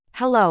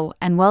Hello,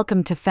 and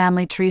welcome to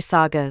Family Tree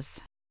Sagas.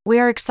 We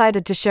are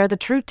excited to share the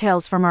true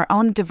tales from our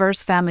own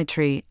diverse family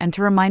tree and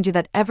to remind you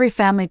that every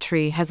family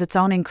tree has its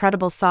own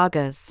incredible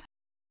sagas.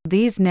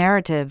 These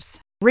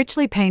narratives,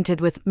 richly painted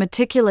with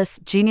meticulous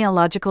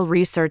genealogical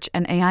research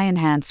and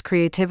AI-enhanced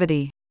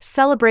creativity,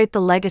 celebrate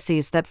the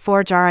legacies that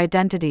forge our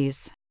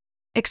identities.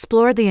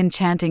 Explore the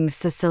enchanting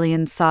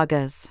Sicilian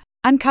sagas,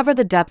 uncover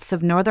the depths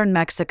of northern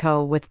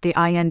Mexico with the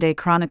Allende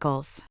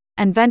Chronicles,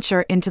 and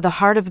venture into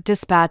the heart of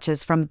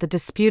dispatches from the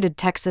disputed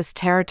Texas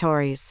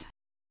territories.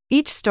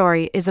 Each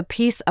story is a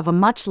piece of a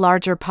much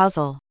larger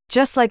puzzle,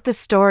 just like the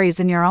stories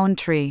in your own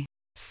tree.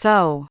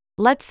 So,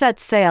 let's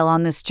set sail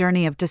on this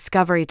journey of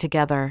discovery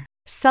together,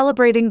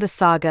 celebrating the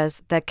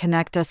sagas that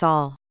connect us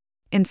all.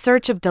 In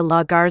Search of De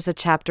la Garza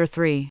Chapter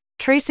 3,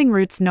 tracing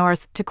roots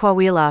north to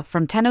Coahuila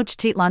from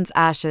Tenochtitlan's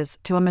ashes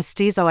to a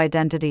mestizo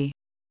identity.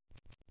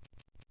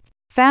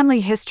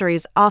 Family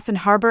histories often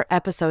harbor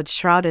episodes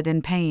shrouded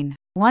in pain,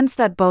 ones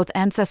that both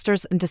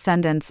ancestors and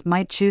descendants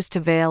might choose to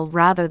veil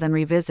rather than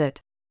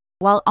revisit.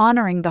 While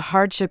honoring the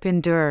hardship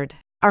endured,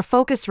 our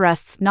focus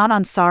rests not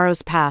on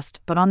sorrows past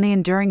but on the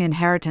enduring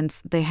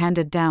inheritance they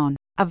handed down,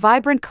 a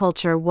vibrant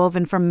culture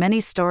woven from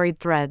many storied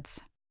threads.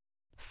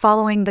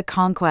 Following the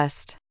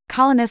conquest,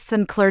 colonists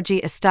and clergy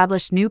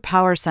established new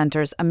power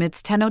centers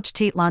amidst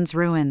Tenochtitlan's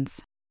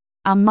ruins.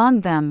 Among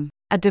them,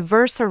 a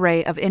diverse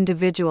array of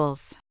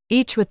individuals,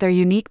 each with their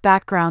unique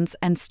backgrounds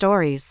and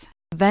stories,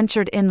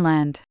 ventured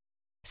inland.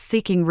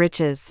 Seeking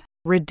riches,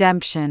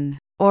 redemption,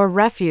 or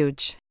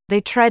refuge, they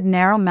tread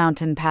narrow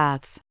mountain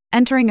paths,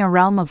 entering a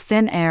realm of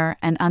thin air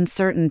and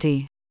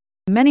uncertainty.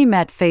 Many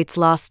met fates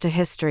lost to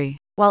history,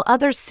 while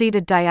others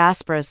seeded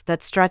diasporas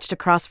that stretched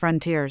across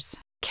frontiers,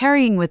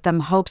 carrying with them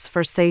hopes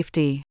for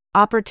safety,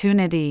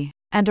 opportunity,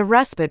 and a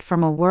respite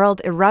from a world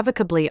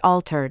irrevocably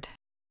altered.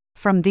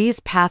 From these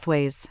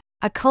pathways,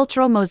 a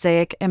cultural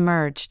mosaic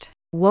emerged,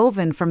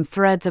 woven from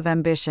threads of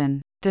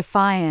ambition,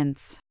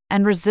 defiance,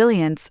 and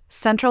resilience,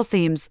 central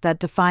themes that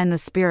define the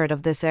spirit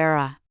of this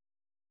era.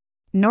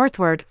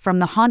 Northward, from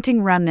the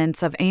haunting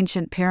remnants of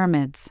ancient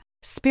pyramids,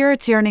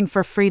 spirits yearning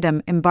for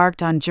freedom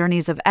embarked on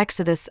journeys of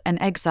exodus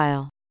and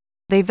exile.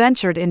 They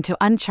ventured into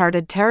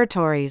uncharted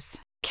territories,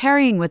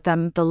 carrying with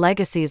them the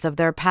legacies of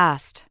their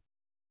past.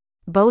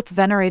 Both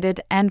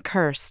venerated and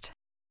cursed.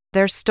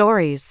 Their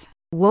stories,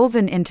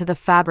 woven into the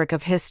fabric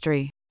of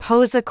history,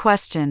 pose a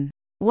question: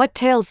 what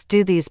tales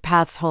do these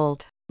paths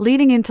hold,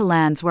 leading into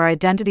lands where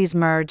identities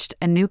merged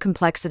and new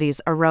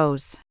complexities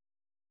arose?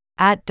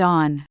 At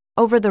dawn,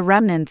 over the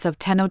remnants of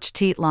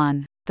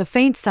Tenochtitlan, the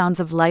faint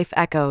sounds of life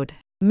echoed,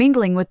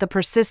 mingling with the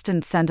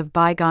persistent scent of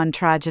bygone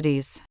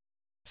tragedies.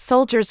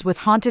 Soldiers with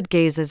haunted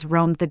gazes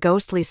roamed the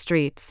ghostly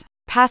streets,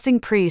 passing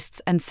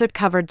priests and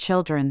soot-covered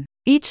children,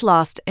 each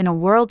lost in a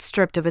world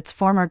stripped of its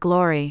former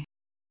glory.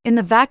 In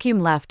the vacuum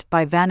left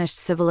by vanished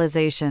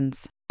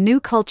civilizations, new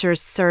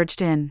cultures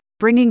surged in,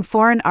 bringing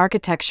foreign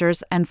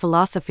architectures and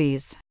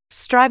philosophies,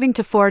 striving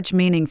to forge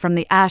meaning from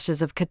the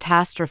ashes of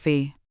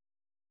catastrophe.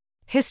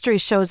 History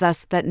shows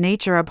us that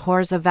nature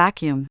abhors a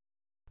vacuum.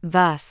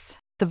 Thus,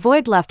 the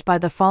void left by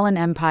the fallen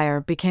empire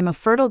became a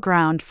fertile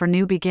ground for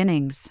new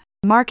beginnings,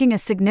 marking a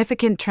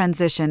significant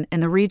transition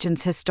in the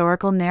region's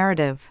historical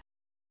narrative.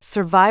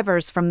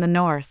 Survivors from the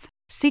north,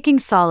 seeking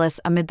solace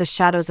amid the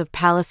shadows of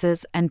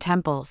palaces and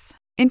temples,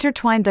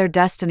 intertwined their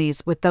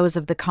destinies with those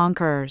of the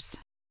conquerors.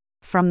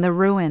 From the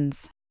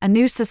ruins, a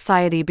new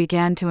society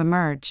began to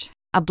emerge,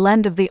 a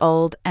blend of the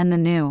old and the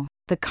new,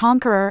 the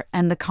conqueror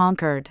and the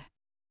conquered.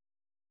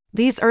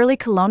 These early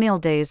colonial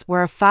days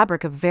were a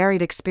fabric of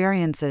varied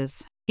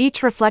experiences,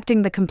 each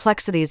reflecting the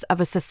complexities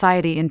of a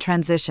society in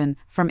transition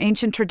from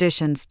ancient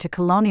traditions to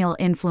colonial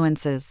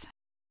influences.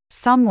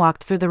 Some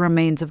walked through the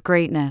remains of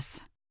greatness,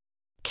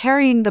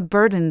 carrying the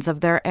burdens of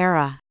their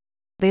era.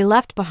 They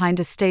left behind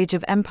a stage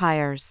of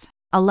empires,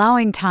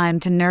 allowing time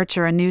to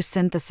nurture a new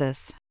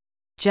synthesis.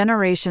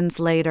 Generations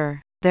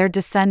later, their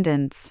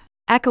descendants,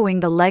 echoing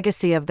the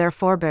legacy of their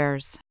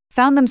forebears,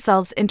 found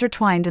themselves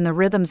intertwined in the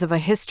rhythms of a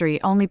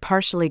history only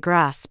partially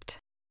grasped.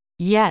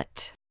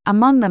 Yet,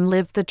 among them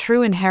lived the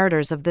true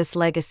inheritors of this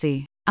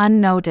legacy,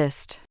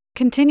 unnoticed,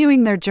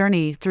 continuing their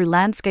journey through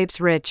landscapes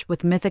rich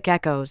with mythic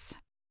echoes.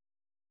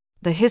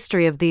 The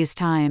history of these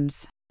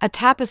times, a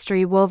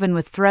tapestry woven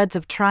with threads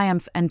of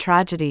triumph and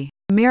tragedy,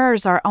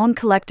 mirrors our own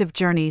collective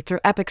journey through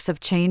epochs of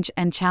change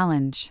and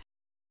challenge.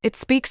 It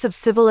speaks of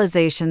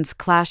civilizations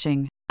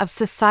clashing, of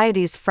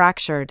societies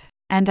fractured,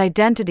 and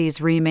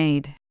identities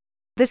remade.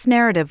 This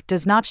narrative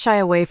does not shy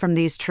away from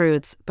these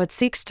truths but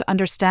seeks to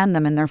understand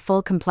them in their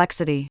full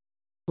complexity.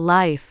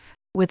 Life,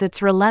 with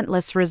its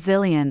relentless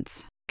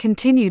resilience,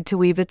 continued to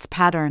weave its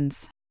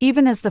patterns,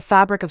 even as the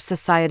fabric of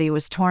society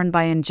was torn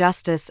by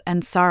injustice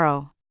and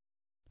sorrow.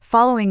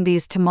 Following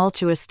these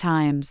tumultuous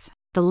times,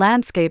 the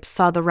landscape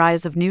saw the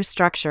rise of new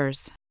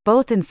structures,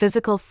 both in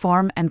physical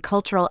form and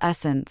cultural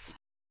essence.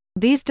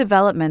 These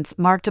developments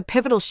marked a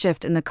pivotal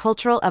shift in the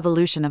cultural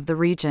evolution of the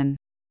region.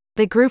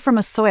 They grew from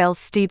a soil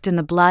steeped in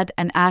the blood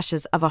and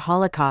ashes of a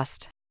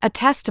Holocaust, a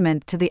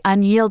testament to the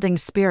unyielding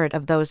spirit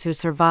of those who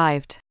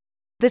survived.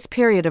 This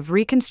period of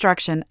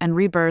reconstruction and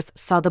rebirth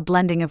saw the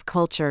blending of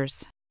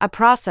cultures, a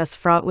process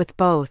fraught with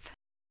both.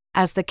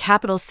 As the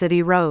capital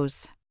city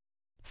rose,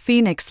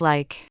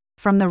 Phoenix-like,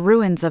 from the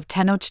ruins of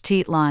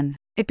Tenochtitlan,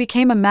 it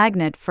became a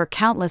magnet for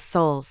countless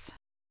souls.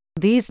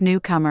 These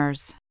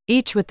newcomers,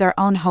 each with their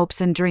own hopes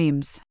and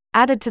dreams,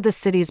 added to the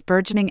city's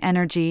burgeoning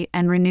energy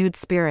and renewed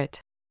spirit.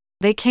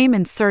 They came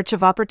in search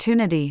of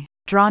opportunity,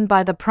 drawn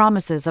by the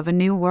promises of a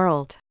new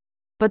world.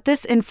 But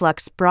this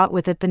influx brought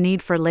with it the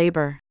need for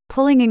labor,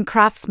 pulling in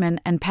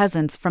craftsmen and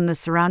peasants from the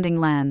surrounding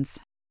lands.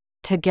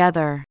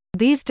 Together,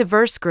 these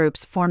diverse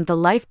groups formed the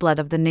lifeblood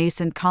of the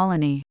nascent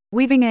colony,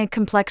 weaving a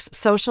complex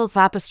social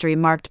tapestry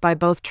marked by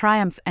both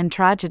triumph and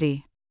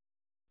tragedy.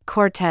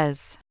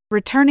 Cortés,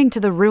 returning to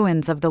the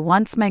ruins of the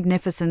once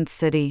magnificent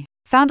city,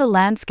 found a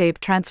landscape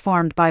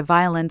transformed by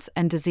violence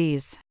and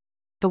disease.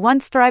 The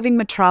once thriving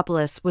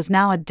metropolis was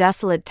now a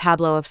desolate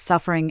tableau of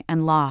suffering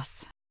and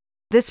loss.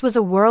 This was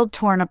a world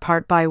torn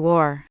apart by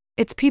war,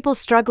 its people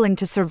struggling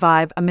to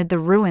survive amid the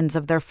ruins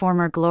of their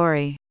former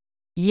glory.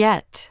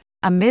 Yet,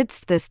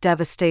 amidst this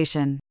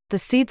devastation, the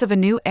seeds of a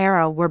new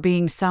era were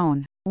being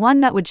sown,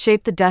 one that would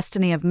shape the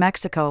destiny of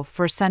Mexico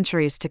for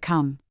centuries to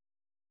come.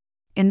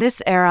 In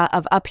this era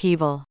of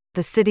upheaval,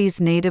 the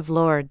city's native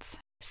lords,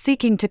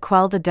 seeking to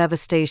quell the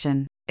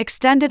devastation,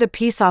 extended a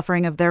peace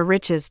offering of their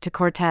riches to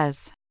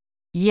Cortés.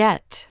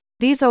 Yet,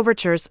 these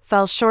overtures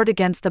fell short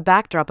against the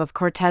backdrop of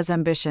Cortés'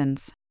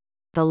 ambitions.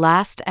 The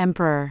last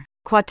emperor,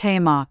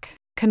 Cuauhtémoc,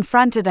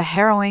 confronted a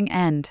harrowing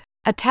end,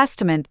 a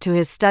testament to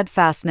his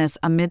steadfastness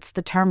amidst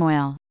the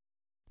turmoil.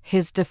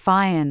 His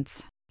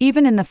defiance,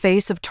 even in the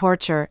face of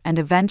torture and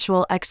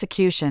eventual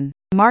execution,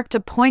 marked a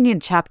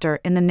poignant chapter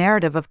in the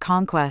narrative of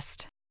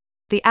conquest.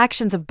 The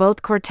actions of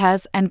both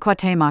Cortés and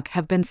Cuauhtémoc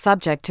have been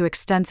subject to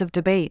extensive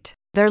debate,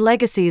 their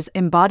legacies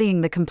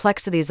embodying the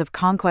complexities of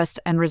conquest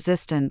and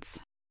resistance.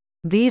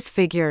 These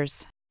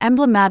figures,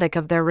 emblematic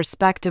of their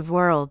respective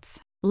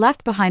worlds,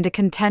 left behind a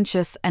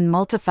contentious and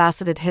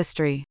multifaceted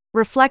history,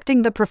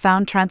 reflecting the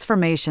profound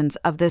transformations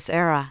of this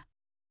era.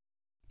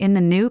 In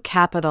the new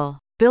capital,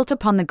 built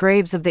upon the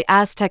graves of the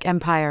Aztec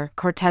Empire,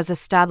 Cortés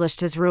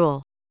established his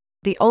rule.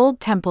 The old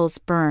temples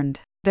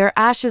burned, their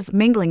ashes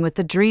mingling with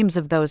the dreams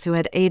of those who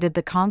had aided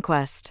the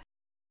conquest.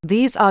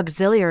 These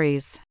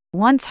auxiliaries,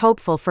 once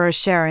hopeful for a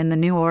share in the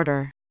new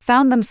order,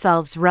 found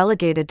themselves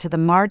relegated to the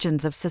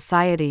margins of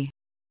society.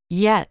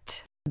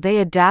 Yet, they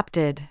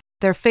adapted,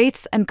 their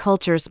faiths and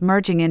cultures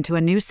merging into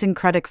a new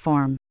syncretic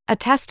form, a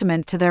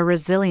testament to their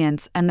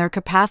resilience and their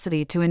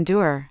capacity to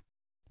endure.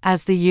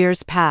 As the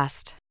years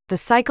passed, the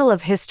cycle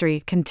of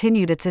history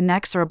continued its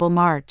inexorable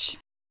march.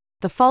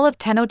 The fall of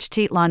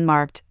Tenochtitlan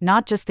marked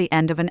not just the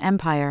end of an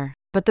empire,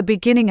 but the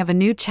beginning of a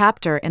new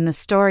chapter in the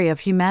story of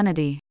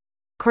humanity.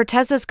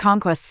 Cortés's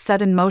conquests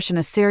set in motion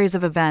a series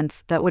of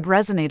events that would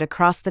resonate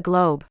across the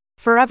globe,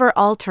 forever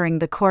altering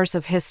the course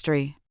of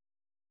history.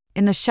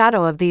 In the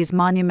shadow of these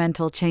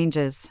monumental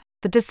changes,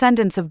 the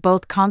descendants of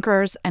both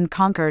conquerors and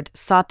conquered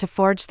sought to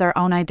forge their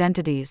own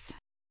identities.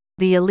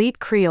 The elite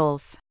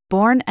Creoles,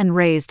 born and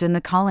raised in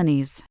the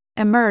colonies,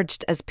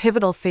 emerged as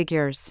pivotal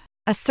figures,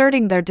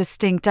 asserting their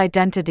distinct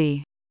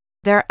identity.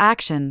 Their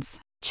actions,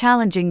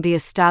 challenging the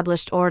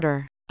established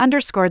order,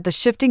 underscored the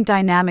shifting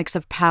dynamics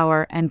of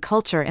power and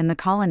culture in the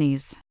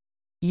colonies.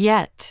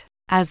 Yet,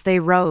 as they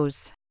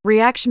rose,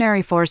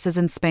 reactionary forces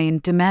in Spain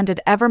demanded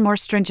ever more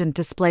stringent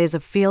displays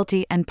of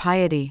fealty and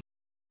piety.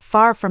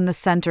 Far from the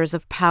centers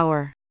of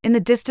power, in the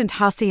distant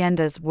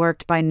haciendas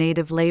worked by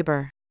native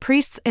labor,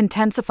 priests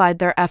intensified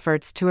their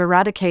efforts to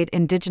eradicate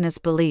indigenous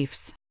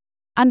beliefs.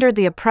 Under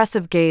the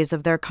oppressive gaze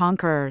of their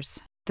conquerors,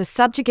 the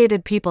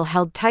subjugated people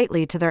held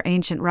tightly to their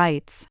ancient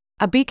rites,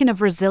 a beacon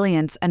of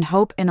resilience and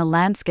hope in a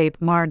landscape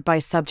marred by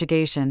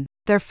subjugation,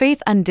 their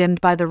faith undimmed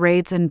by the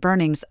raids and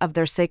burnings of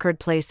their sacred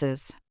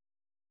places.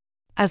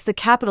 As the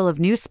capital of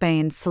New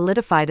Spain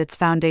solidified its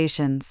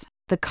foundations,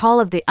 the call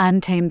of the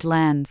untamed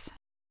lands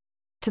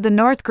to the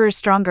north grew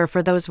stronger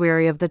for those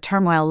weary of the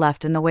turmoil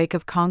left in the wake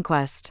of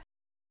conquest.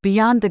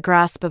 Beyond the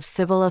grasp of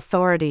civil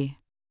authority,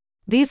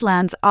 these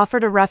lands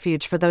offered a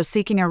refuge for those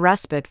seeking a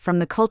respite from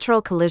the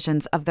cultural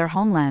collisions of their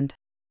homeland.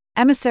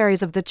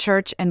 Emissaries of the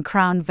church and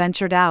crown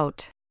ventured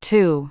out,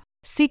 too,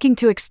 seeking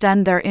to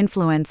extend their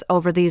influence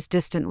over these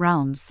distant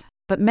realms,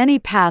 but many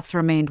paths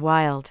remained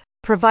wild,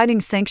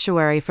 providing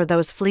sanctuary for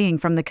those fleeing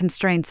from the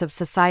constraints of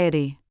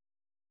society.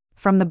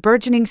 From the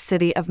burgeoning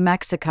city of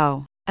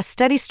Mexico, a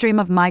steady stream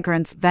of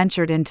migrants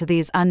ventured into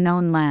these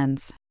unknown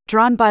lands,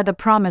 drawn by the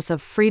promise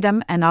of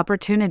freedom and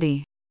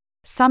opportunity.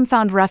 Some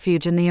found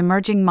refuge in the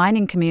emerging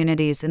mining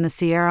communities in the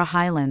Sierra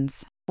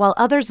Highlands, while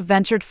others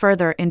ventured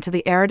further into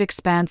the arid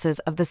expanses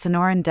of the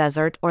Sonoran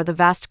Desert or the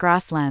vast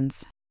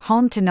grasslands,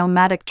 home to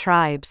nomadic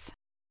tribes.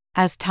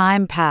 As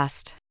time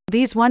passed,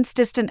 these once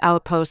distant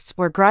outposts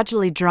were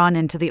gradually drawn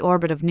into the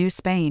orbit of New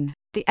Spain,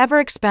 the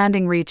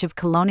ever-expanding reach of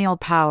colonial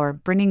power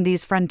bringing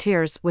these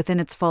frontiers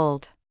within its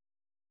fold.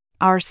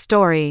 Our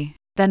story,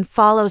 then,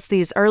 follows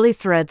these early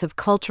threads of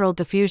cultural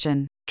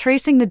diffusion,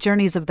 tracing the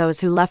journeys of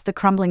those who left the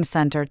crumbling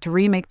center to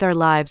remake their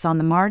lives on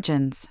the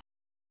margins.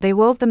 They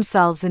wove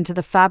themselves into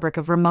the fabric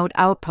of remote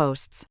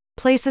outposts,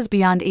 places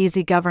beyond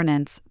easy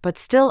governance but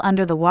still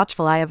under the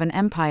watchful eye of an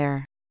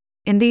empire.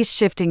 In these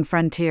shifting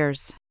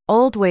frontiers,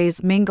 old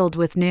ways mingled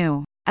with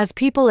new, as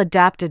people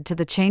adapted to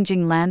the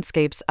changing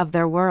landscapes of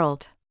their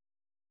world.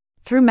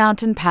 Through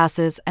mountain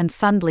passes and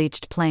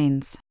sun-bleached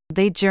plains,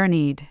 they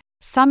journeyed,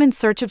 some in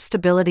search of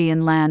stability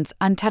in lands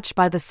untouched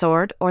by the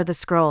sword or the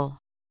scroll.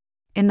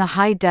 In the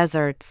high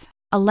deserts,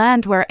 a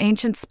land where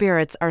ancient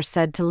spirits are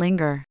said to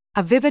linger,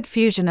 a vivid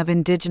fusion of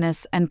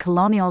indigenous and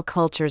colonial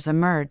cultures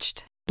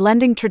emerged,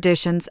 blending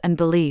traditions and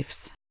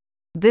beliefs.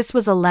 This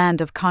was a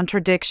land of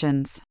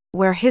contradictions,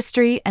 where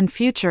history and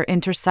future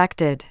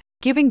intersected,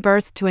 giving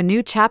birth to a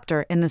new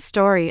chapter in the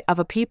story of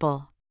a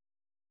people.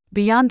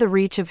 Beyond the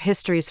reach of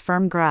history's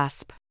firm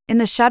grasp, in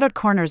the shadowed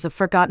corners of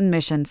forgotten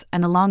missions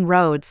and along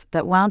roads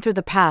that wound through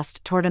the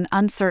past toward an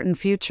uncertain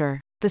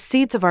future, the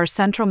seeds of our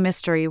central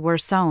mystery were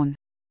sown.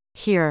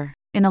 Here,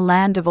 in a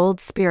land of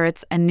old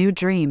spirits and new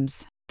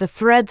dreams, the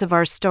threads of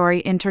our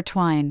story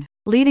intertwine,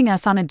 leading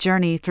us on a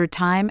journey through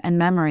time and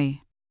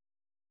memory.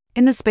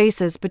 In the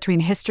spaces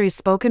between history's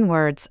spoken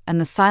words and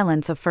the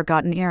silence of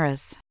forgotten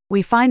eras,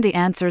 we find the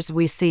answers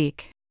we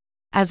seek.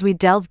 As we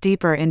delve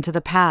deeper into the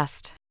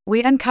past,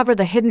 we uncover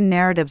the hidden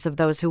narratives of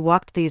those who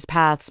walked these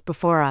paths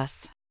before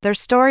us, their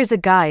stories a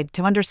guide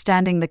to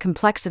understanding the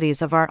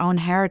complexities of our own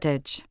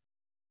heritage.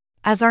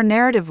 As our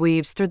narrative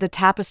weaves through the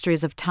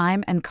tapestries of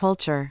time and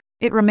culture,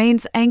 it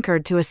remains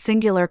anchored to a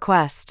singular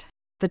quest,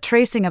 the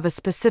tracing of a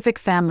specific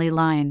family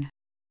line.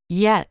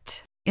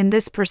 Yet, in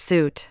this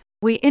pursuit,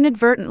 we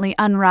inadvertently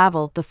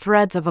unravel the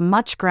threads of a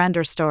much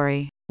grander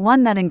story,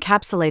 one that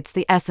encapsulates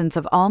the essence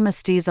of all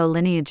mestizo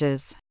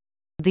lineages.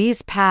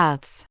 These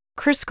paths,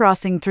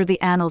 crisscrossing through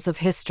the annals of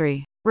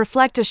history,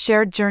 reflect a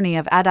shared journey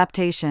of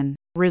adaptation,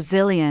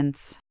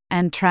 resilience,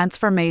 and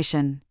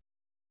transformation.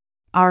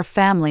 Our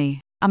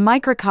family, a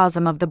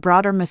microcosm of the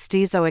broader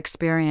mestizo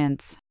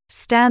experience,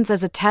 stands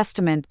as a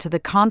testament to the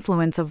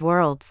confluence of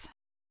worlds.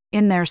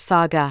 In their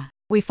saga,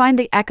 we find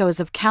the echoes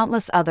of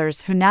countless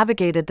others who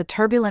navigated the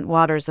turbulent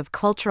waters of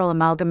cultural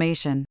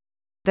amalgamation.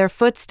 Their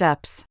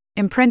footsteps,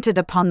 imprinted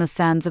upon the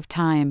sands of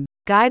time,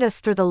 guide us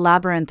through the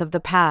labyrinth of the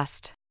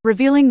past,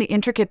 revealing the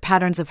intricate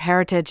patterns of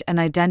heritage and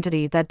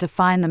identity that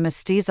define the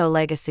mestizo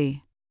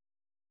legacy.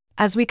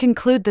 As we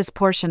conclude this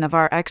portion of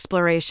our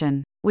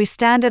exploration, we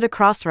stand at a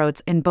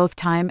crossroads in both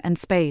time and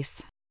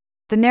space.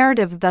 The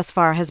narrative thus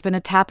far has been a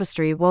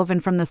tapestry woven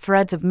from the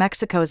threads of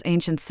Mexico's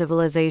ancient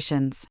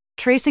civilizations,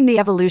 tracing the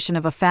evolution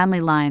of a family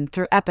line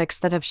through epochs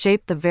that have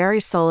shaped the very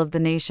soul of the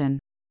nation.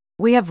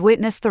 We have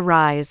witnessed the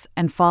rise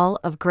and fall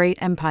of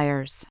great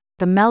empires,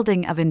 the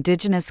melding of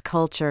indigenous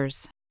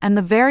cultures, and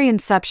the very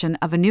inception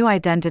of a new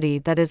identity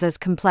that is as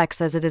complex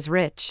as it is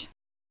rich.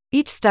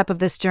 Each step of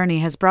this journey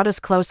has brought us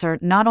closer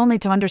not only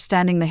to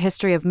understanding the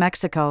history of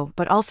Mexico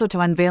but also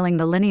to unveiling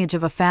the lineage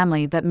of a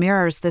family that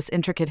mirrors this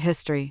intricate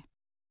history.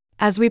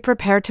 As we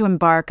prepare to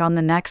embark on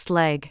the next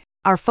leg,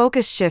 our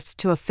focus shifts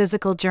to a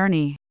physical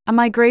journey, a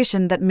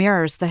migration that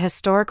mirrors the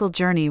historical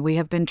journey we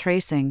have been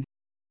tracing.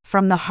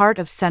 From the heart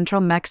of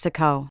central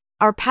Mexico,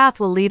 our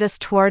path will lead us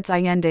towards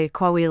Allende,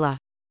 Coahuila.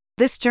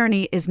 This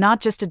journey is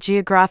not just a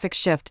geographic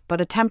shift but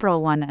a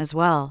temporal one as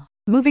well,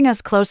 moving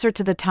us closer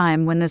to the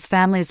time when this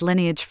family's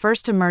lineage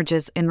first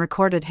emerges in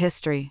recorded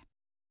history.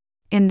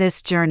 In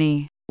this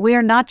journey, we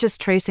are not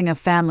just tracing a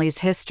family's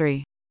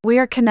history, we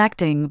are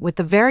connecting with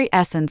the very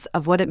essence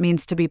of what it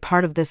means to be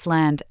part of this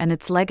land and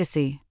its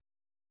legacy.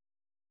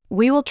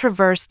 We will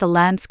traverse the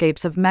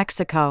landscapes of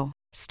Mexico,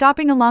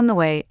 stopping along the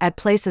way at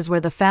places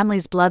where the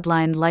family's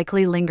bloodline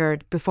likely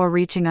lingered before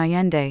reaching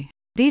Allende.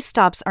 These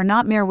stops are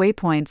not mere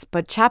waypoints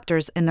but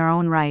chapters in their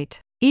own right,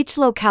 each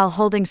locale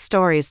holding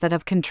stories that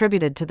have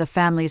contributed to the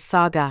family's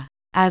saga.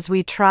 As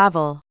we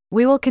travel,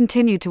 we will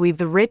continue to weave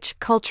the rich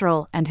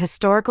cultural and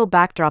historical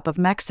backdrop of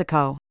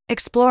Mexico,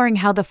 exploring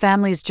how the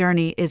family's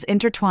journey is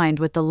intertwined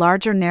with the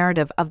larger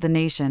narrative of the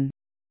nation.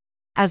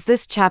 As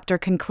this chapter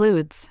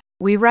concludes,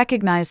 we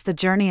recognize the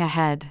journey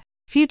ahead.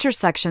 Future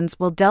sections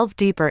will delve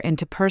deeper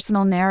into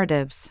personal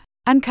narratives,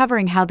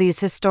 uncovering how these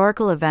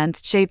historical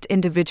events shaped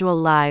individual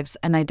lives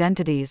and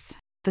identities.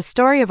 The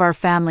story of our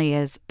family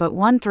is but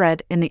one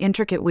thread in the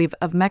intricate weave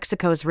of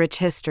Mexico's rich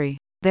history.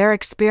 Their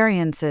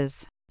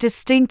experiences,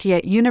 distinct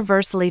yet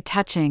universally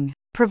touching,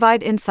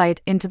 provide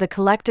insight into the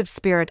collective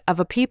spirit of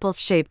a people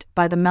shaped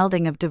by the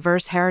melding of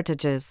diverse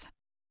heritages.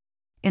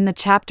 In the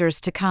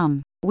chapters to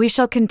come, we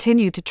shall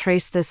continue to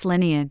trace this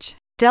lineage,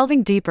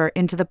 delving deeper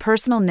into the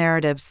personal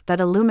narratives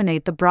that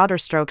illuminate the broader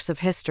strokes of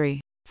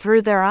history.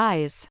 Through their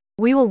eyes,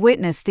 we will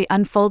witness the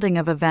unfolding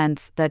of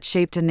events that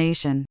shaped a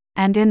nation,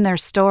 and in their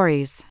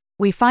stories,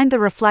 we find the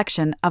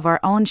reflection of our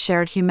own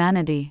shared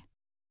humanity.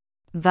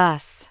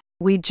 Thus,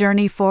 we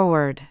journey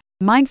forward,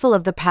 mindful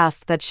of the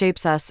past that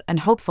shapes us and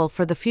hopeful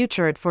for the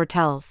future it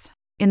foretells.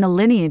 In the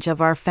lineage of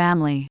our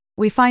family,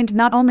 we find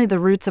not only the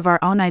roots of our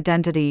own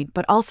identity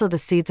but also the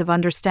seeds of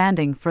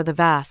understanding for the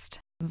vast,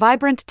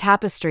 vibrant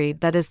tapestry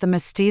that is the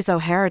mestizo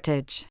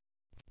heritage.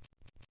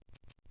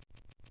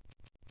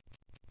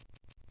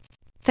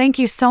 Thank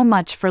you so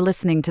much for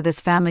listening to this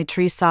family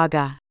tree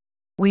saga.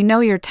 We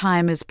know your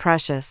time is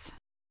precious.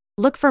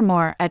 Look for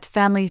more at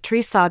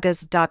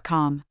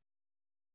familytreesagas.com.